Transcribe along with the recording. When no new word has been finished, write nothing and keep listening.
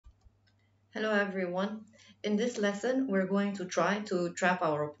Hello everyone. In this lesson, we're going to try to trap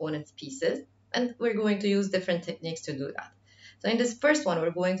our opponent's pieces, and we're going to use different techniques to do that. So in this first one,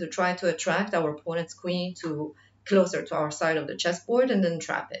 we're going to try to attract our opponent's queen to closer to our side of the chessboard and then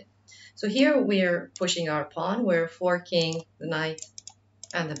trap it. So here we're pushing our pawn, we're forking the knight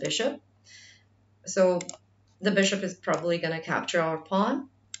and the bishop. So the bishop is probably going to capture our pawn,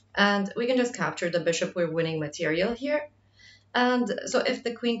 and we can just capture the bishop. We're winning material here. And so if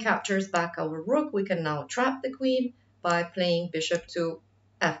the queen captures back our rook, we can now trap the queen by playing bishop to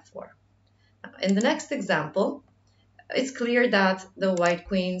f4. In the next example, it's clear that the white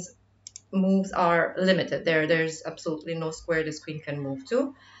queen's moves are limited. There's absolutely no square this queen can move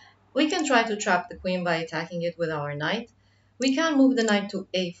to. We can try to trap the queen by attacking it with our knight. We can move the knight to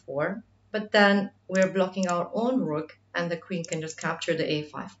a4, but then we're blocking our own rook and the queen can just capture the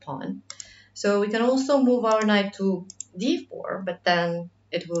a5 pawn. So we can also move our knight to d4, but then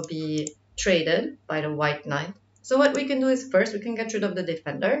it will be traded by the white knight. So what we can do is first we can get rid of the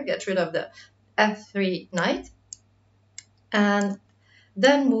defender, get rid of the f3 knight, and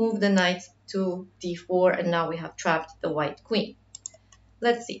then move the knight to d4, and now we have trapped the white queen.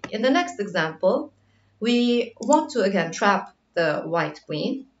 Let's see. In the next example, we want to again trap the white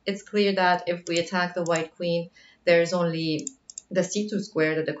queen. It's clear that if we attack the white queen, there's only the c2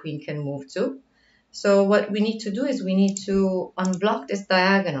 square that the queen can move to. So what we need to do is we need to unblock this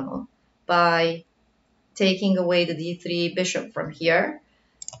diagonal by taking away the d3 bishop from here.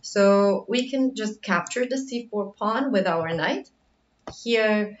 So we can just capture the c4 pawn with our knight.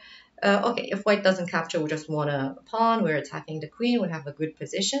 Here, okay, if white doesn't capture, we just want a pawn. We're attacking the queen. We have a good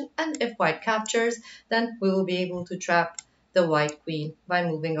position. And if white captures, then we will be able to trap the white queen by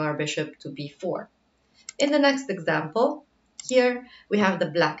moving our bishop to b4. In the next example, here we have the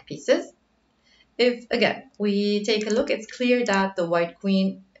black pieces. If, again, we take a look, it's clear that the white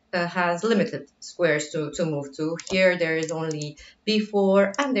queen has limited squares to move to. Here there is only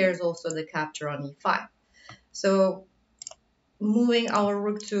b4, and there's also the capture on e5. So moving our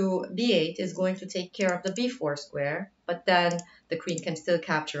rook to b8 is going to take care of the b4 square, but then the queen can still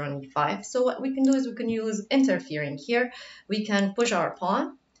capture on e5. So what we can do is we can use interfering here. We can push our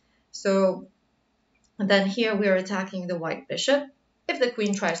pawn. So then here we are attacking the white bishop. If the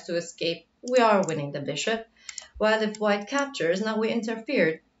queen tries to escape, we are winning the bishop. While if white captures, now we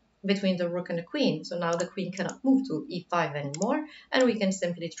interfered between the rook and the queen. So now the queen cannot move to e5 anymore, and we can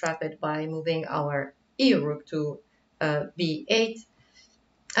simply trap it by moving our e-rook to b8,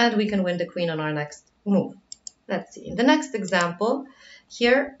 and we can win the queen on our next move. Let's see. In the next example,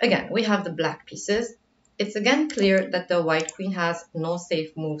 here again we have the black pieces. It's again clear that the white queen has no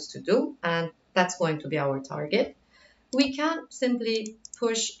safe moves to do, and that's going to be our target. We can simply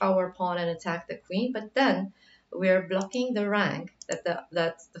push our pawn and attack the queen, but then we're blocking the rank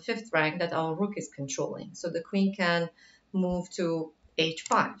that's the fifth rank that our rook is controlling. So the queen can move to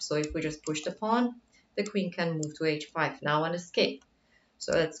h5. So if we just push the pawn, the queen can move to h5 now and escape.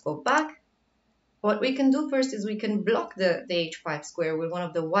 So let's go back. What we can do first is we can block the h5 square with one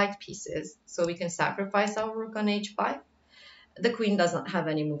of the white pieces. So we can sacrifice our rook on h5. The queen doesn't have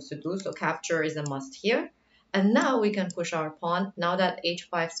any moves to do, so capture is a must here. And now we can push our pawn. Now that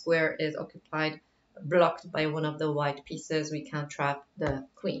h5 square is occupied, blocked by one of the white pieces, we can trap the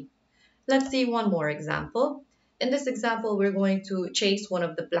queen. Let's see one more example. In this example, we're going to chase one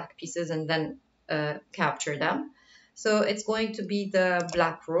of the black pieces and then capture them. So it's going to be the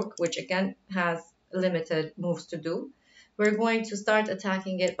black rook, which again has limited moves to do. We're going to start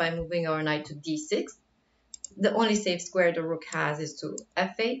attacking it by moving our knight to d6. The only safe square the rook has is to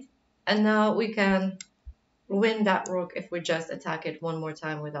f8. And now we can win that rook if we just attack it one more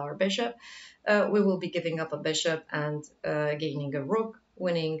time with our bishop. We will be giving up a bishop and gaining a rook,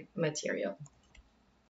 winning material.